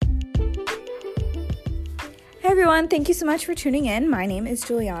everyone, thank you so much for tuning in. My name is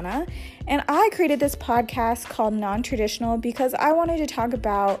Juliana, and I created this podcast called Nontraditional because I wanted to talk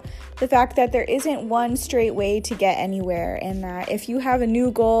about the fact that there isn't one straight way to get anywhere, and that if you have a new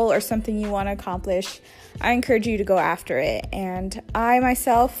goal or something you want to accomplish, I encourage you to go after it. And I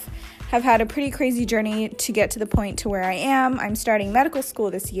myself have had a pretty crazy journey to get to the point to where I am. I'm starting medical school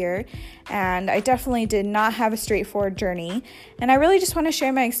this year, and I definitely did not have a straightforward journey. And I really just want to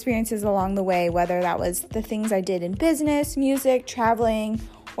share my experiences along the way, whether that was the things I did in business, music, traveling,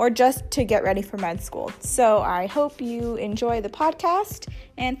 or just to get ready for med school. So I hope you enjoy the podcast,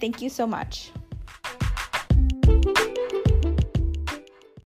 and thank you so much.